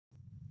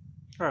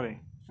Alrighty,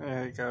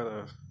 I got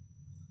a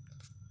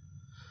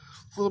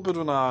little bit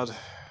of an odd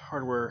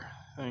hardware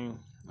thing.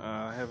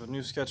 I have a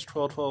Newsketch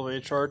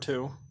 1212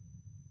 HR2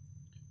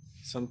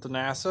 sent to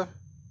NASA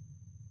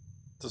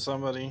to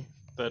somebody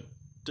that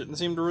didn't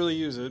seem to really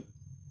use it,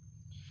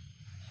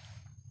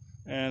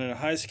 and a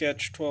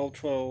Hisketch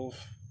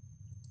 1212.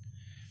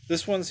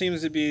 This one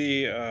seems to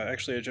be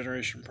actually a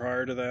generation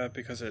prior to that,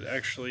 because it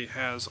actually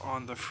has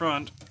on the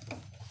front,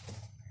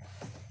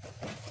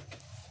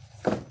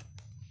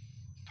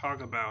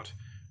 talk about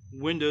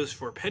Windows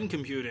for pen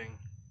computing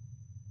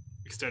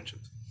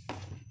extensions.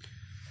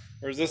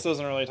 Whereas this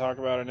doesn't really talk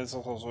about it. It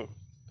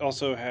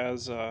also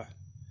has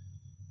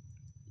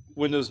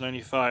Windows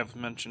 95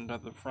 mentioned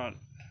at the front.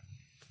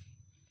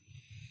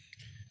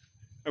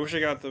 I wish I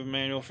got the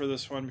manual for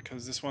this one,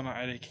 because this one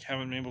I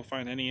haven't been able to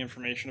find any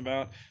information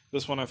about.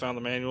 This one I found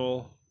the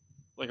manual,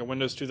 like a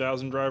Windows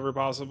 2000 driver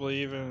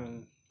possibly even,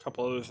 and a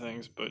couple other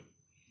things, but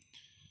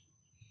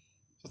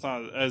it's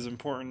not as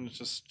important. It's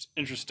just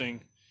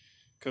interesting,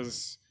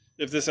 because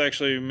if this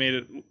actually made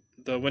it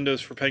the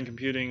Windows for pen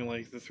computing,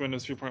 like the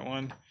Windows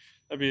 3.1,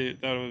 that would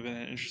have been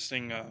an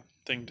interesting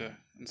thing to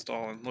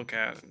install and look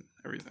at and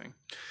everything.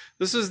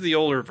 This is the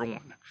older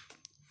one,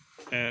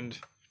 and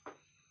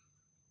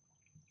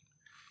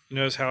you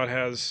notice how it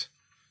has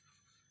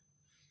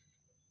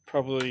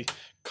probably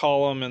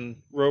column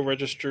and row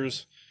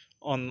registers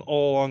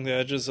all along the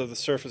edges of the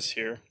surface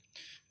here,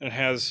 and it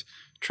has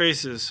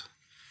traces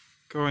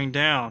going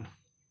down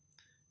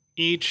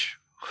each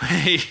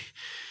way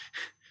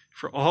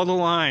for all the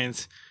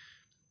lines.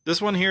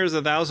 This one here is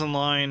 1,000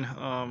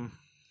 line.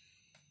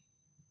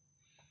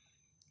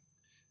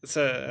 It's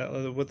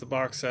with the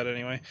box set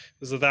anyway.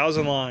 It's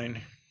 1,000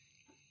 line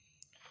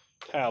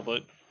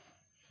tablet.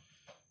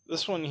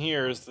 This one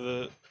here is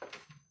the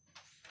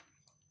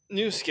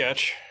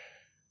Newsketch.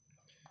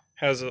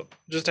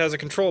 Just has a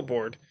control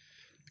board.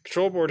 The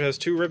control board has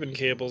 2 ribbon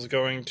cables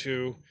going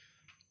to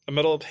a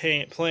metal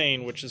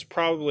plane, which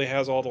probably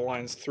has all the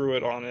lines through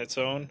it on its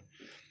own.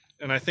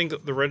 And I think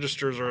that the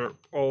registers are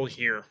all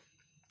here.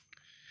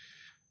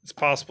 It's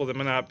possible they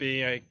may not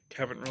be. I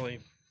haven't really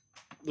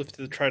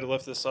tried to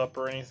lift this up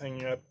or anything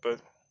yet, but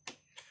it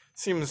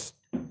seems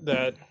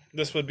that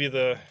this would be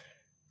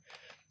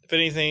if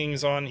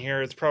anything's on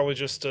here, it's probably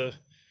just to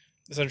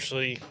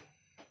essentially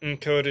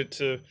encode it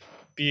to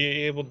be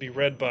able to be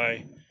read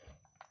by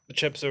the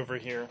chips over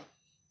here.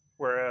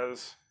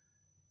 Whereas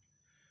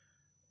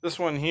this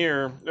one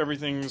here,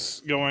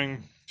 everything's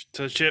going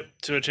to a chip,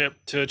 to a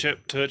chip, to a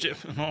chip, to a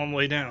chip, and all the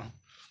way down.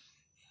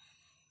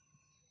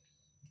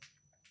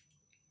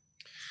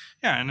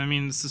 Yeah, and I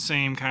mean, it's the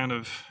same kind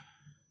of,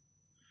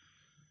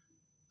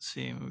 let's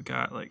see, we've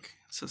got like,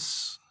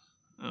 it's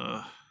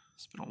been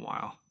a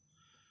while.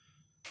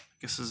 I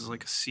guess this is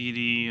like a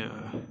CD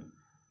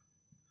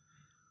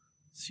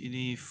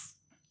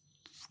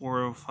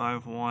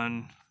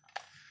 4051.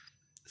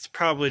 It's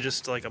probably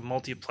just like a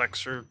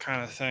multiplexer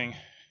kind of thing.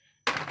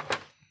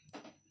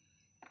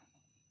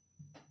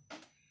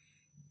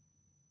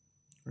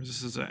 Or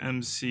this is a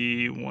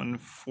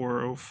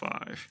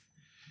MC1405.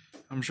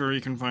 I'm sure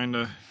you can find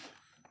a.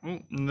 Oh,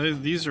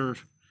 these are.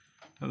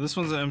 No, this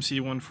one's an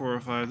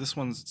MC1405. This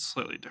one's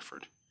slightly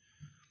different.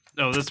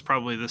 No, that's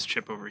probably this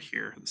chip over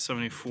here, the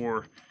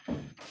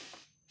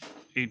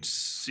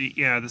 74HC.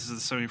 Yeah, this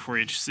is the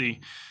 74HC.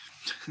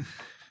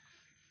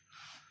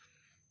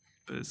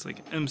 But it's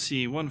like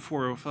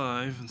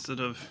MC1405 instead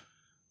of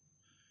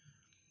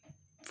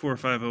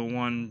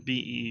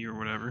 4501BE or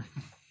whatever.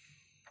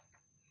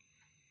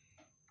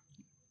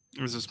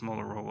 There's this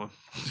Motorola.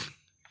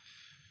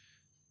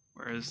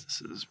 Whereas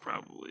this is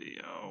probably,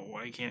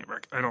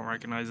 I don't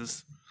recognize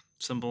this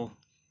symbol.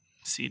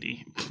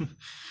 CD.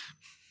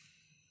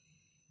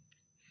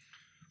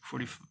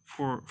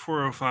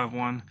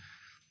 4051.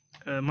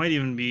 It might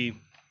even be.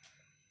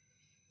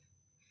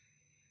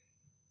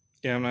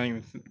 Yeah,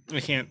 I'm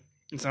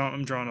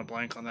drawing a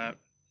blank on that.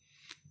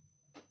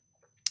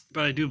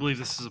 But I do believe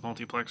this is a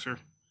multiplexer.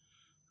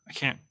 I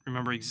can't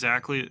remember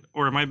exactly,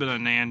 or it might have been a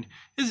NAND.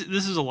 This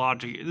is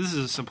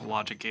a simple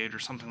logic gate or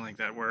something like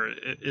that, where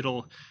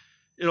it'll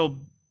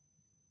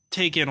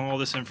take in all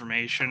this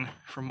information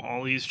from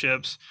all these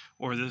chips,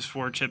 or this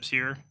 4 chips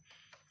here,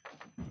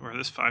 or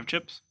this 5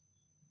 chips.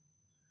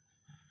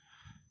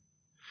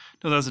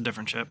 No, that's a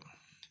different chip.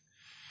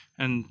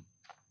 And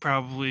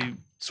probably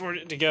sort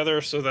it together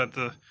so that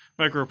the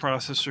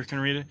microprocessor can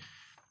read it.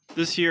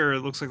 This here, it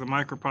looks like the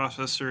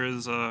microprocessor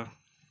is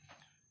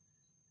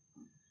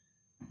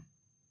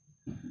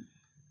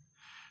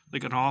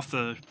like an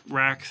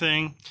off-the-rack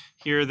thing.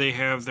 Here they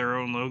have their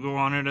own logo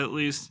on it, at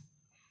least.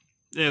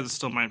 Yeah, it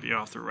still might be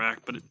off the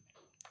rack, but it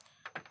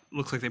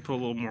looks like they put a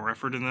little more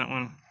effort in that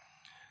one.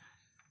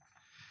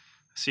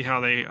 See how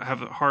they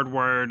have a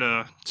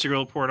hardwired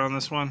serial port on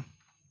this one?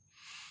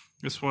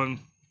 This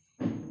one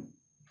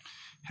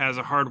has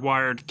a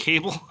hardwired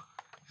cable.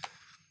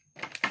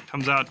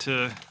 Comes out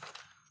to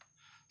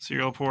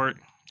serial port.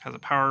 Has a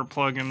power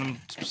plug in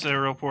the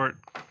serial port.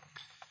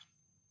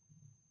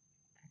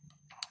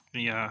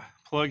 The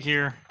plug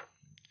here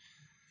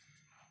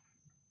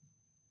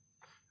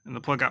and the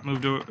plug got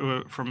moved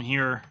from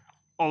here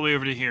all the way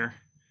over to here.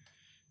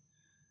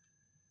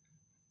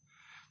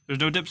 There's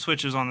no dip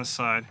switches on this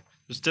side.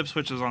 There's dip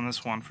switches on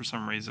this one for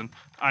some reason.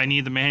 I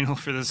need the manual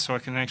for this so I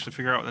can actually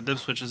figure out what the dip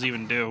switches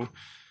even do.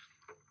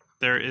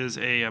 There is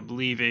I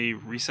believe, a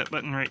reset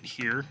button right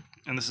here,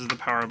 and this is the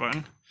power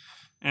button.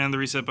 And the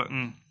reset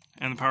button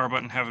and the power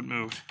button haven't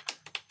moved.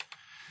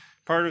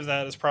 Part of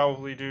that is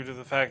probably due to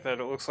the fact that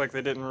it looks like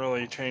they didn't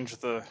really change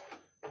the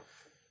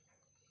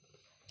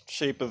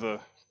shape of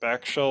the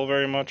back shell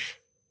very much.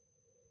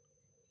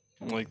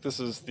 Like, this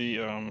is the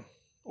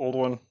old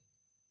one.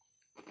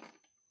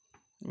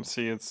 You can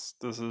see this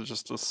is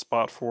just a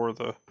spot for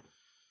the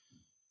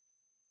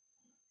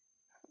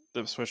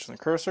dip switch and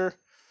the cursor.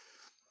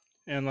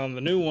 And on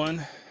the new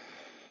one,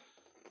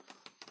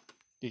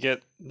 you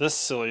get this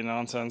silly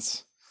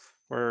nonsense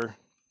where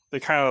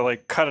they kind of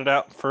like cut it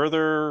out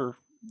further or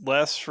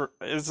less.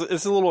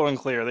 It's a little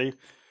unclear. They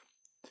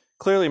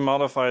clearly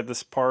modified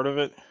this part of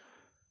it,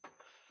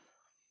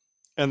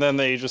 and then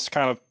they just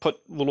kind of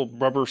put little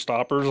rubber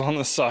stoppers on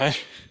the side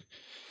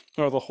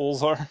where the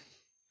holes are.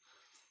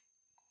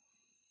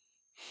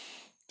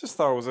 Just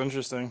thought it was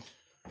interesting.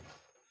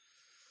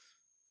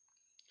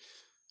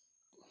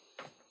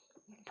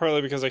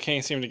 Partly because I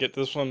can't seem to get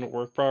this one to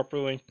work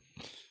properly.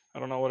 I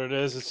don't know what it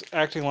is. It's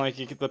acting like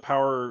the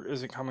power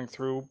isn't coming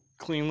through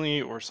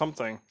cleanly or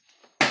something.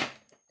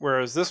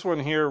 Whereas this one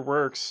here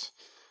works,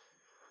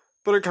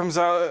 but it comes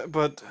out.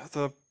 But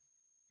the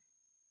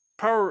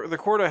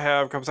cord I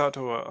have comes out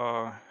to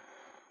a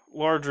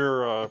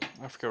larger. I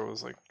forget what it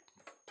was, like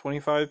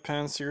 25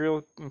 pin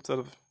serial instead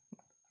of.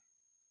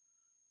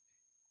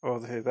 Oh,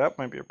 hey, that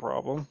might be a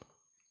problem.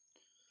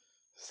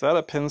 Is that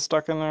a pin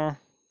stuck in there?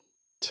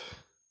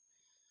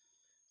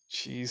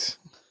 Jeez.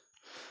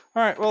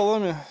 Alright, well,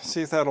 let me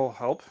see if that'll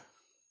help.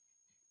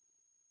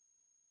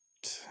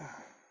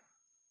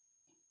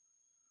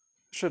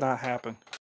 Should not happen.